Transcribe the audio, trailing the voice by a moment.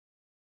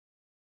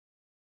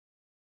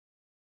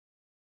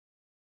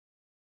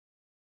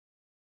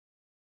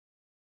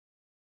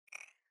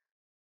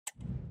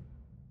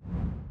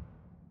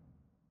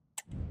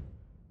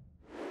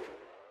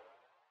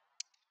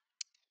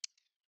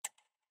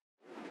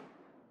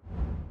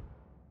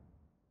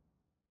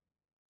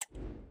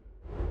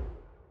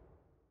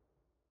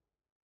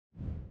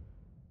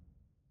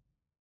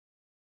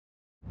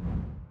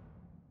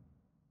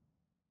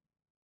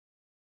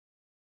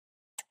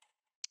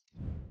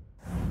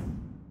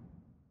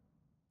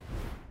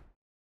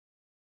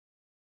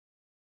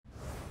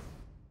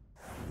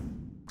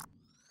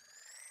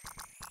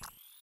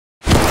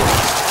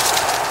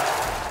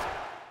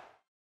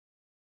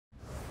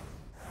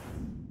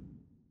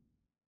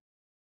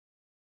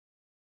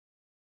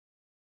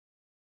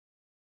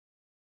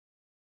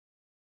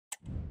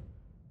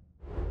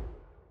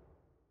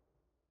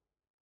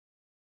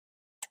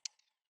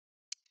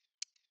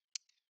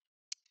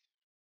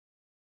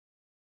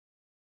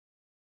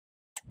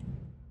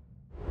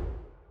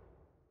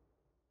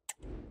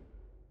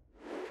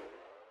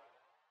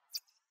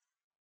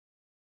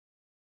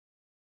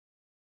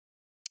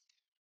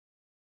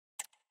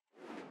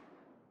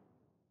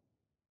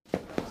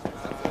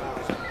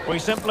We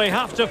simply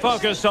have to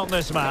focus on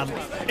this man,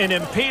 in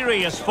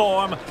imperious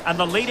form and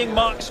the leading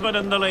marksman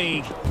in the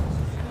league.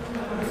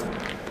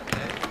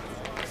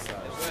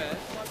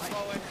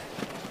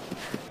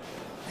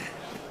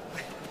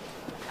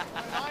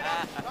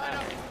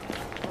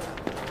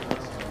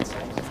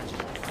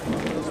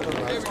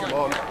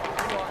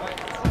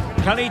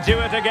 Can he do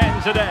it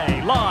again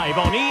today, live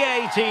on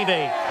EA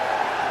TV?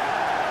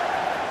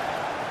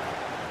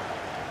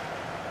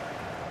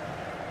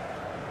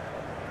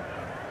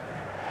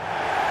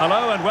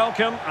 Hello and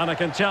welcome, and I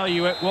can tell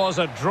you it was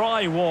a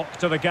dry walk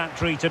to the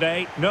gantry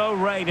today, no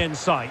rain in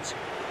sight.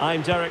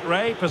 I'm Derek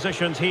Ray,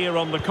 positioned here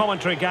on the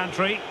commentary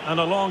gantry, and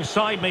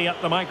alongside me at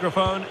the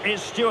microphone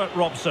is Stuart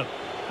Robson.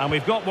 And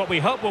we've got what we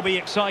hope will be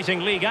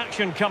exciting league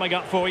action coming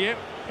up for you.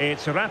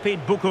 It's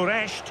Rapid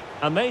Bucharest,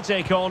 and they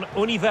take on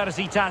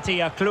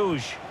Universitatea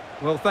Cluj.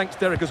 Well, thanks,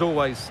 Derek, as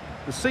always.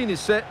 The scene is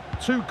set,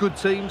 two good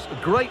teams,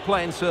 a great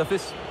playing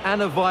surface,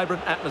 and a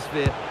vibrant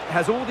atmosphere. It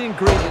has all the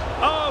ingredients.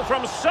 Oh,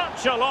 from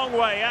such a long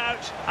way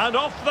out, and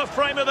off the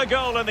frame of the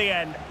goal in the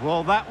end.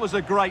 Well, that was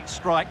a great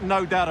strike,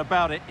 no doubt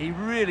about it. He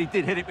really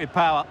did hit it with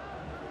power.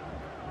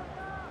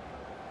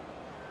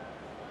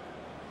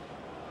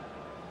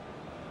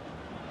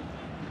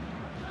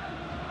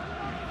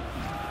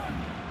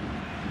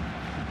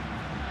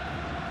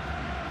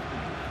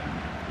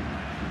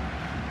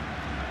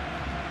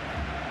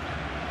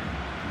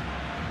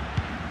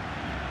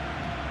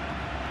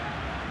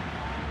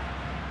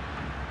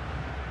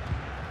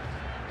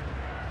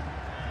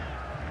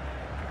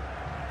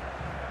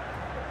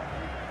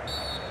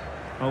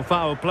 Oh,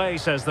 foul play,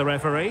 says the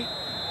referee.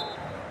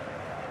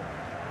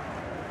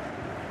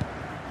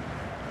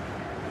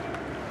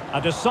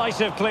 A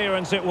decisive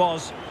clearance it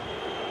was.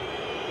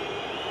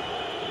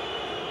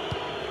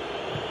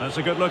 That's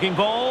a good-looking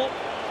ball.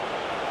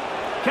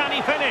 Can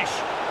he finish?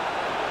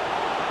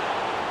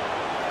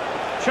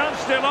 Chance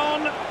still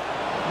on.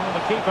 Well,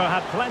 the keeper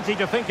had plenty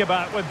to think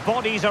about with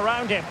bodies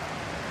around him.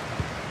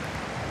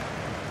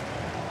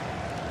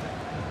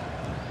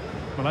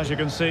 Well, as you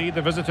can see,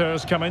 the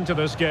visitors come into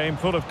this game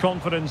full of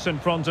confidence in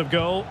front of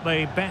goal.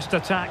 The best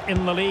attack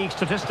in the league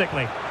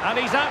statistically. And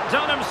he's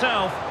outdone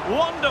himself.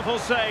 Wonderful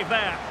save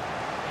there.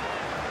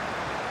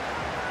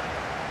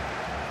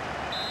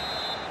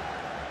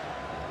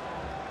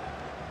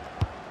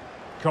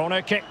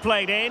 Corner kick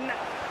played in.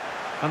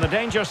 And the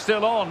danger's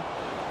still on.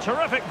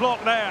 Terrific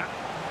block there.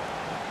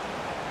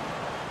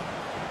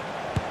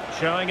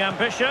 Showing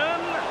ambition.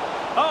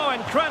 Oh,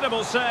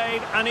 incredible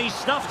save. And he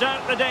snuffed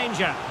out the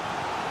danger.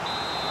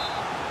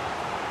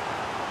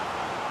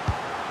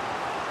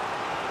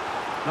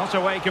 Not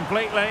away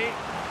completely.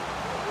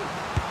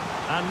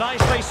 And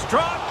nicely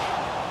struck.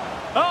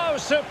 Oh,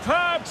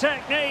 superb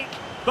technique,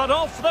 but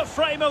off the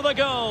frame of the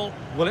goal.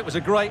 Well, it was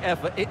a great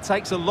effort. It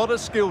takes a lot of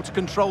skill to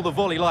control the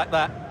volley like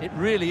that. It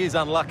really is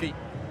unlucky.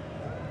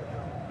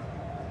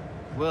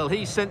 Well,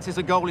 he senses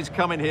a goal is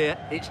coming here.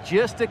 It's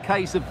just a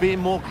case of being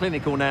more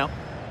clinical now.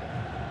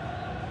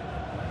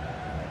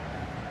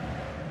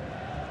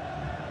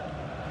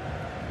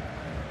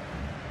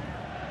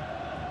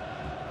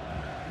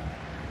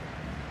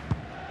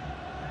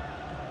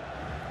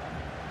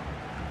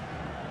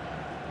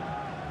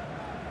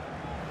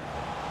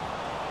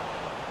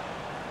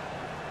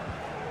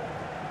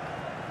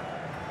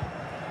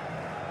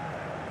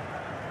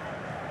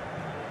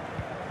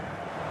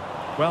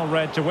 Well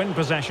read to win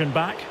possession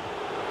back.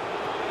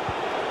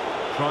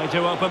 Trying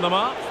to open them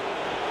up.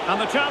 And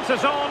the chance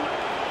is on.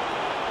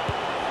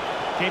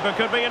 Keeper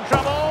could be in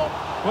trouble.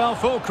 Well,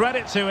 full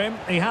credit to him.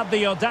 He had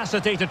the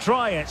audacity to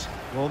try it.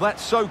 Well,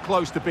 that's so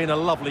close to being a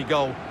lovely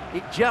goal.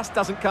 It just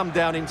doesn't come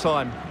down in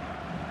time.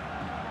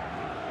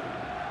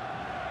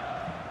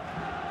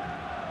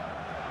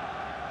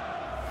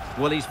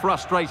 Well, he's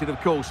frustrated, of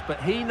course,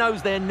 but he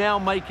knows they're now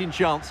making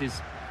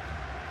chances.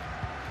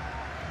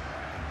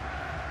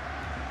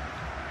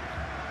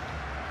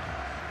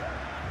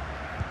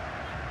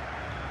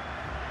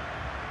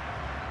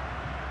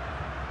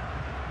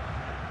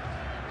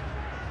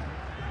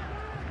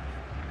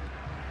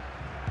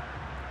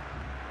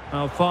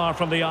 Well, far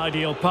from the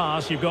ideal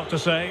pass, you've got to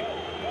say.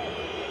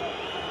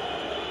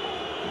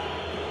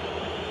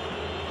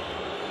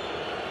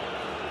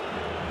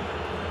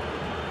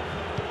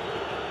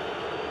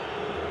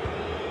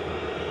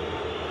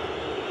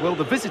 Well,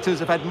 the visitors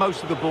have had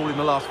most of the ball in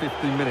the last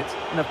 15 minutes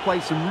and have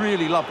played some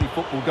really lovely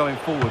football going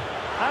forward.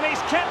 And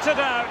he's kept it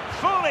out,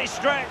 fully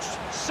stretched,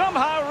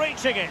 somehow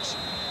reaching it.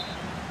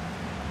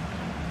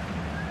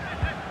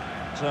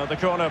 So the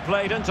corner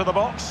played into the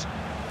box.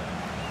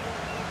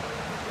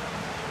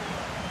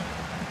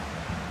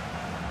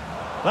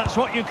 That's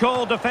what you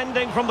call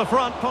defending from the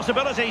front.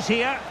 Possibilities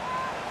here.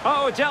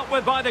 Oh, dealt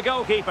with by the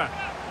goalkeeper.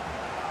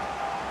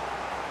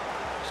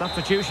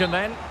 Substitution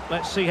then.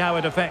 Let's see how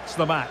it affects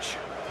the match.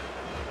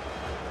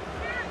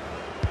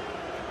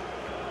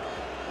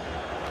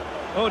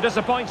 Oh,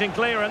 disappointing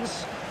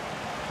clearance.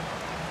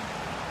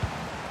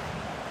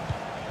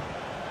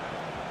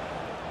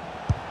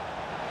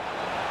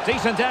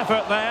 Decent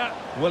effort there.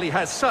 Well, he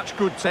has such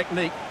good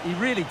technique. He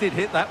really did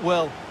hit that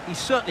well. He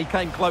certainly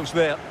came close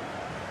there.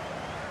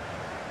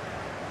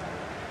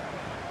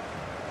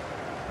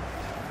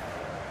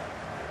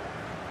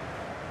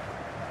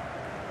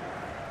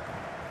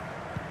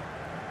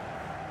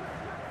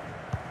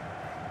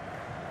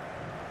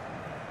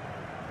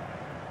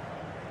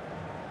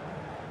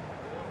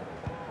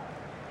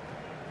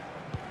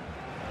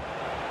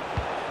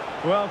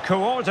 Well,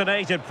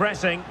 coordinated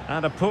pressing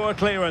and a poor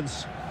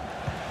clearance.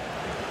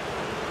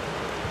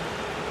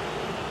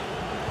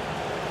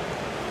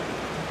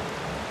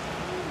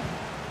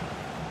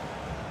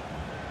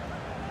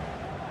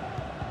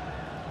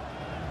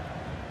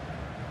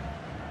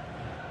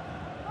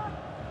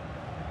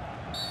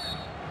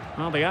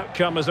 Well, the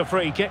outcome is a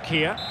free kick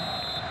here.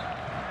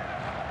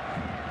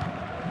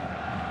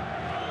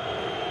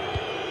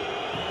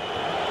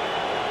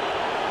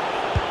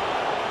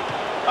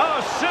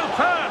 Oh,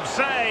 superb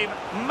save.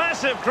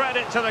 Massive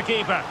credit to the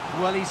keeper.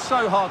 Well, he's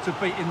so hard to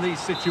beat in these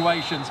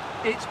situations.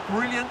 It's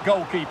brilliant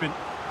goalkeeping.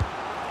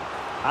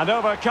 And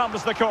over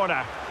comes the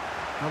corner.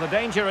 Well, the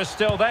danger is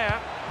still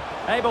there.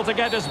 Able to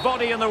get his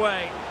body in the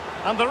way.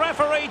 And the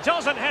referee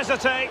doesn't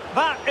hesitate.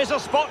 That is a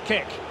spot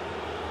kick.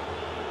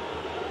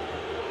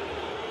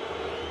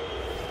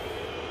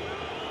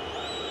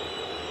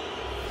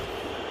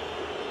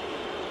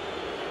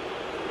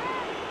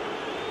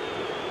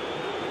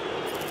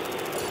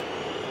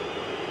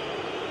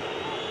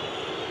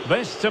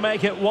 This to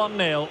make it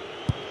 1-0.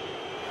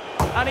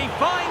 And he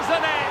finds the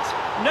net.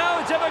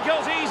 No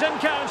difficulties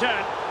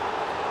encountered.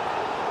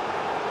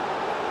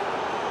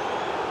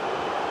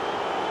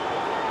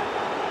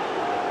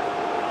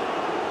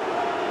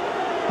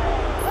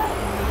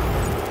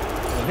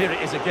 Well, here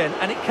it is again,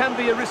 and it can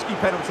be a risky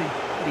penalty.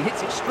 But he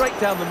hits it straight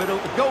down the middle.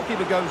 The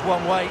goalkeeper goes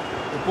one way,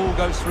 the ball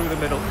goes through the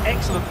middle.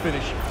 Excellent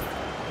finish.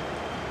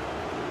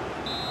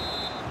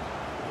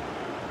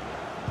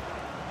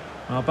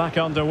 Well, back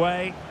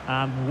underway,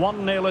 and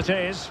 1-0 it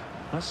is.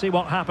 Let's see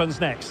what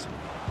happens next.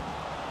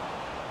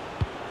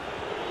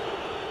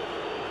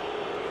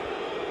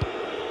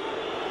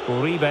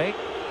 Uribe.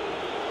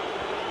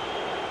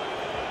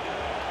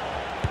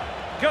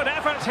 Good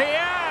effort here!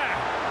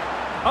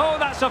 Oh,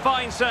 that's a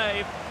fine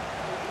save.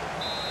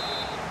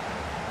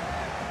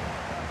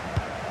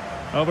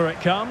 Over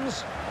it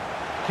comes.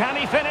 Can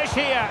he finish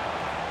here?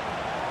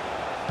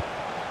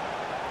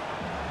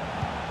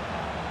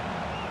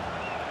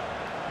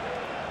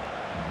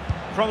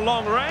 From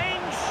long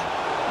range,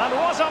 and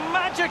what a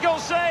magical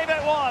save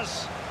it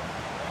was.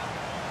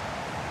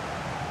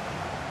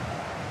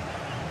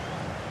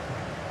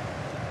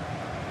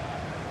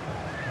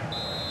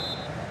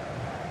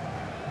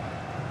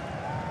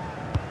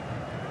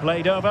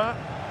 Played over.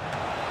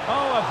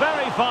 Oh, a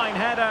very fine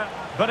header,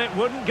 but it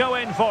wouldn't go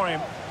in for him.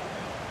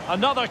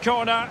 Another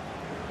corner.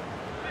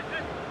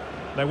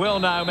 They will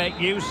now make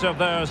use of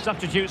their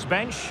substitutes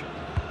bench.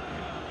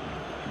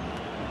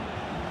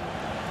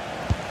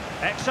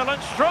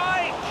 Excellent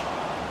strike!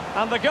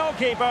 And the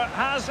goalkeeper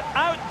has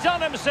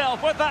outdone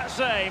himself with that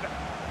save.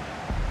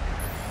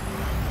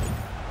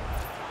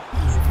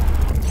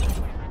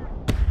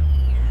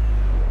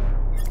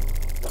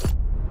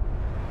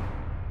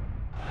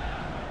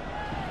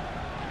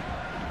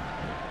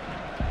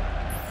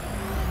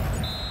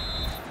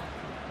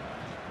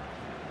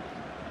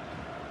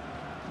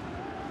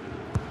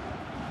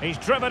 He's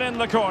driven in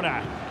the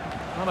corner.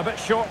 Well, a bit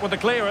short with the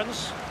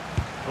clearance.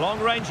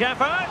 Long-range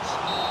effort.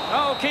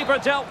 Oh, keeper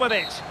dealt with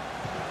it.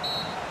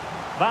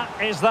 That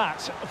is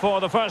that for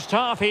the first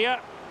half here.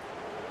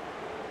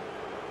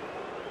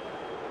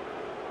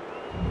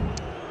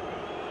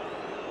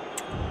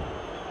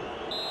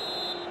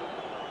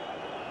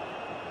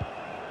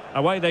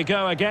 Away they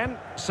go again.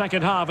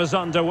 Second half is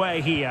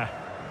underway here.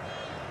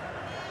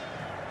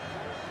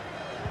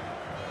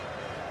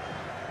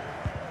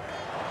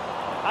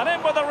 And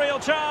in with a real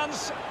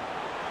chance.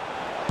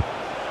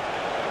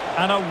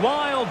 And a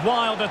wild,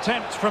 wild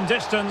attempt from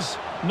distance.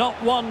 Not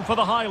one for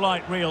the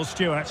highlight reel,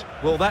 Stuart.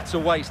 Well, that's a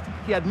waste.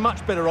 He had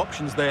much better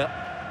options there.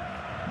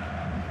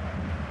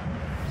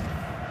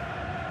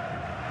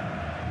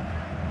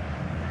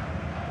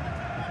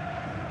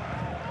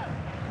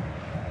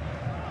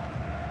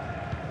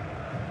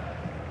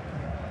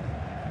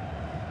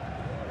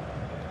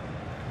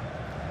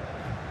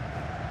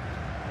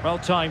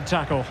 Well-timed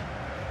tackle.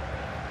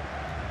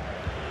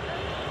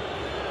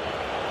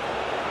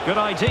 Good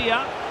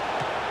idea.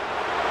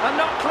 And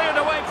not cleared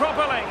away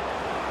properly.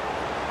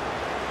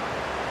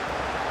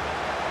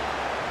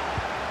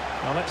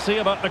 Well, let's see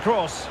about the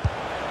cross.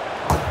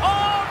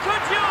 Oh,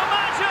 could you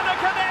imagine a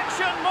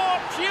connection more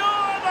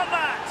pure than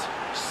that?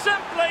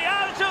 Simply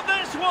out of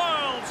this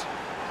world.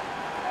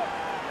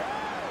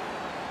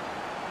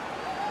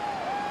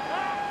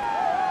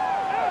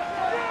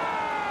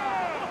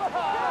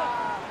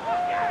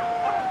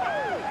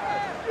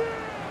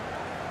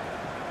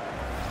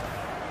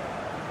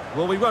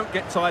 Well, we won't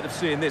get tired of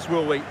seeing this,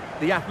 will we?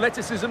 The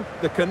athleticism,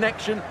 the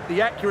connection,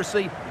 the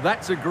accuracy,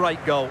 that's a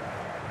great goal.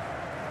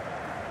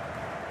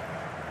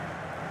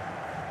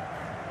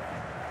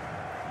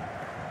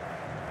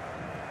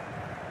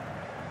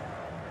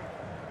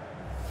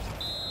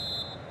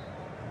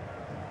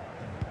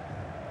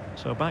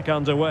 So back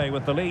underway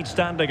with the lead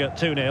standing at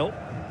 2-0.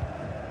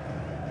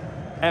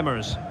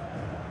 Emmers.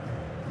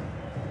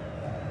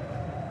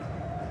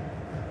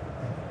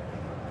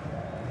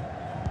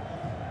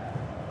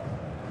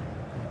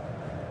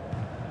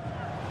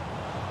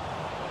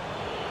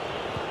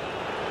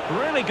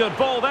 Really good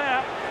ball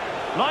there.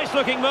 Nice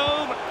looking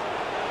move.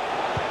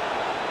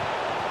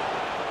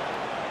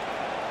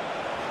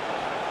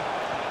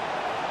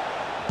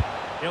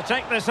 He'll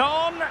take this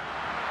on.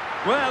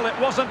 Well, it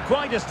wasn't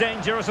quite as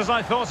dangerous as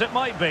I thought it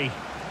might be.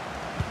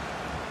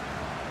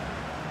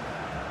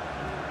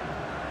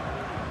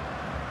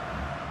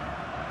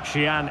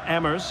 Xian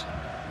Emmers.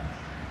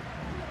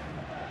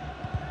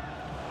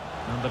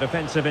 And the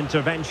defensive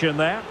intervention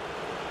there.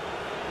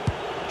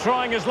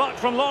 Trying his luck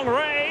from long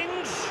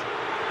range.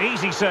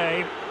 Easy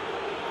save.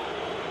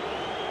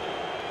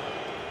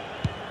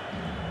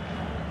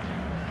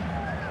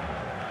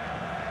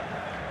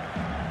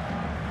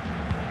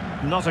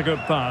 Not a good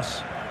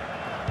pass.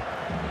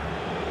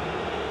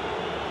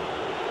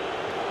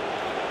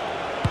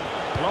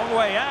 Long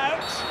way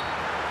out.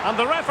 And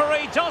the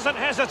referee doesn't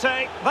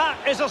hesitate. That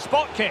is a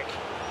spot kick.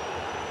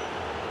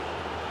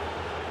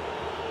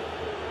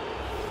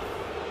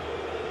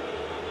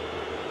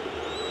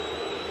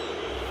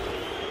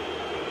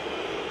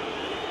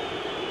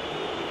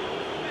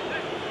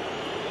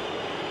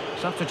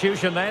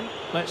 Substitution then.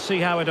 Let's see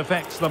how it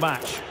affects the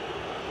match.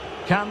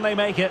 Can they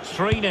make it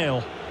 3-0?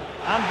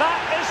 And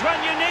that is when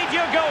you need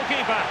your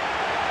goalkeeper.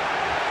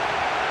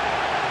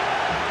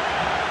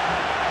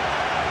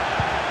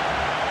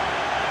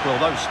 Well,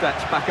 those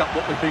stats back up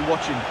what we've been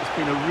watching. It's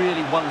been a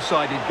really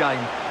one-sided game,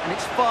 and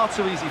it's far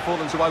too easy for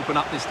them to open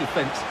up this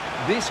defence.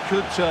 This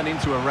could turn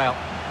into a rout.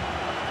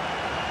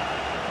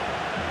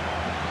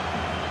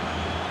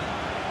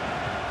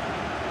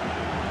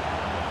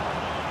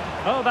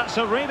 Oh, that's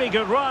a really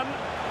good run.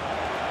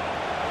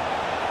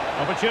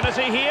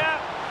 Opportunity here.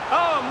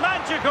 Oh,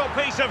 magical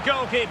piece of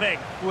goalkeeping.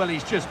 Well,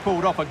 he's just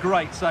pulled off a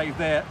great save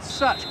there.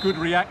 Such good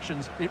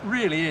reactions. It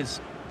really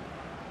is.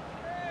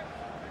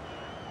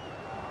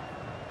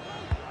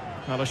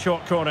 Well, a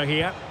short corner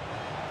here.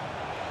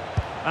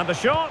 And the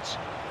shot.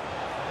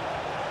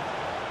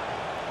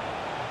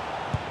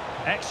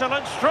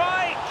 Excellent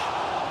strike.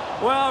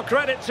 Well,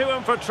 credit to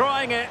him for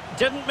trying it.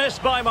 Didn't miss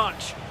by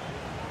much.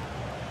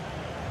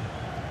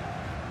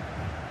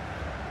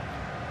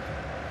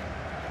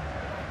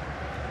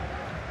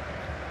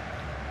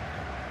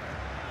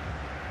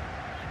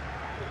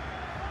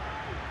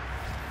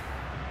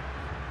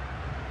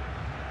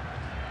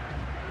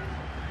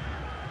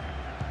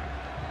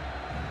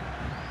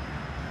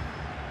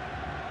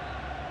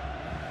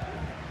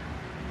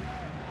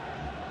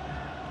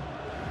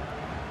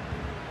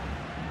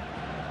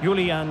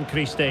 Julian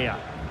Cristea.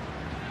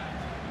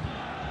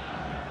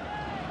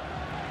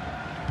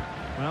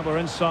 Well, we're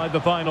inside the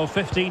final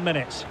 15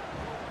 minutes.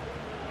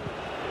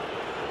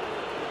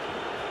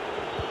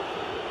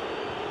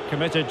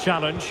 Committed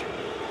challenge.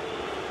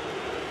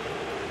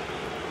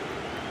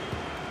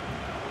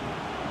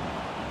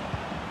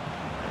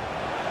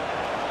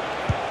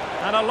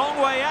 And a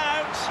long way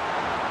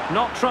out.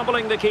 Not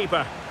troubling the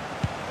keeper.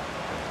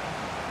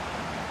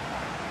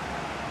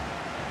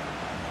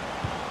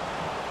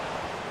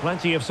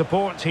 Plenty of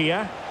support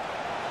here.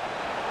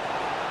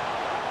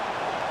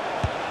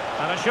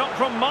 And a shot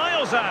from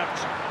miles out.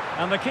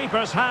 And the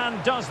keeper's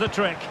hand does the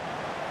trick.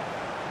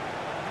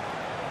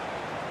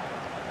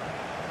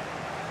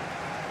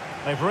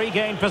 They've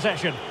regained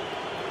possession.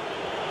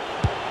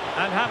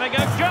 And having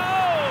a go!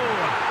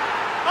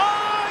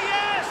 Oh,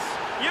 yes!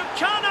 You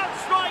cannot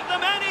strike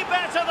them any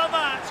better than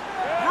that!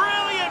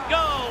 Brilliant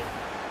goal!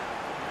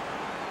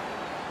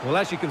 Well,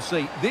 as you can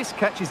see, this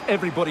catches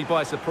everybody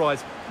by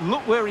surprise.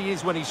 Look where he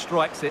is when he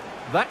strikes it.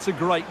 That's a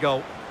great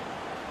goal.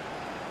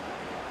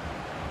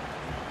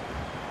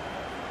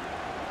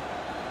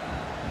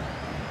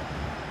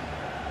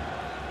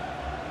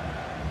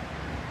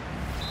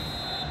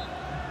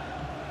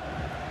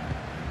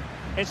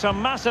 It's a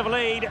massive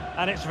lead,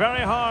 and it's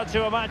very hard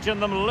to imagine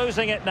them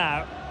losing it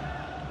now.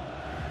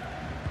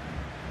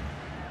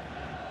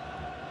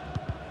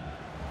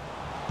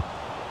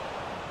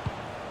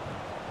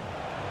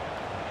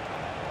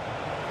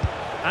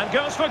 And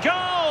goes for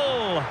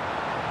goal!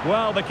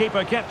 Well, the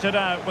keeper kept it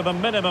out with a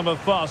minimum of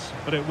fuss,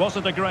 but it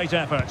wasn't a great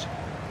effort.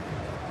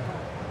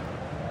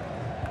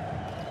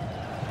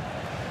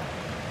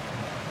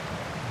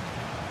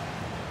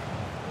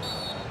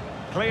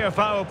 Clear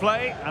foul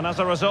play, and as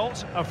a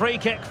result, a free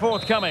kick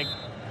forthcoming.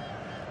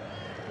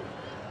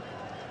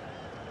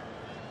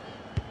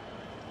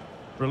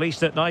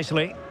 Released it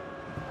nicely.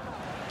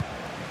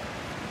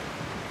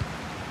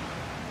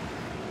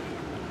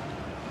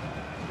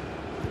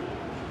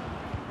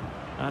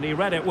 And he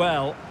read it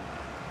well.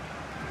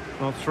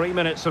 Well, 3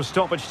 minutes of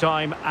stoppage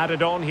time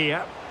added on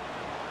here.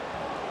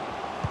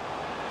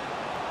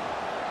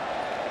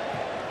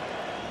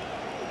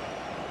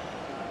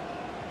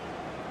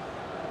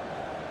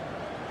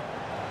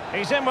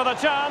 He's in with a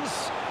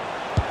chance.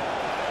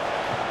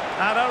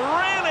 And a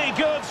really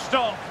good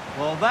stop.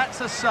 Well,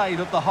 that's a save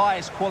of the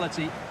highest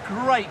quality.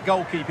 Great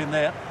goalkeeping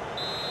there.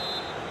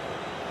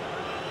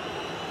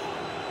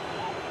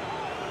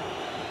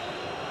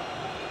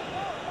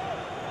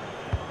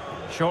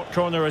 Short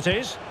corner it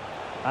is.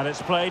 And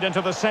it's played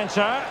into the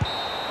centre.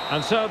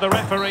 And so the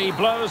referee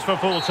blows for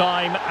full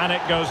time, and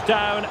it goes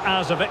down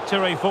as a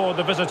victory for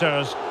the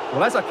visitors.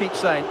 Well, as I keep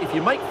saying, if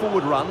you make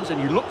forward runs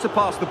and you look to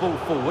pass the ball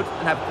forward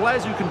and have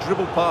players who can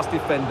dribble past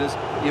defenders,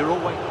 you're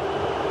always...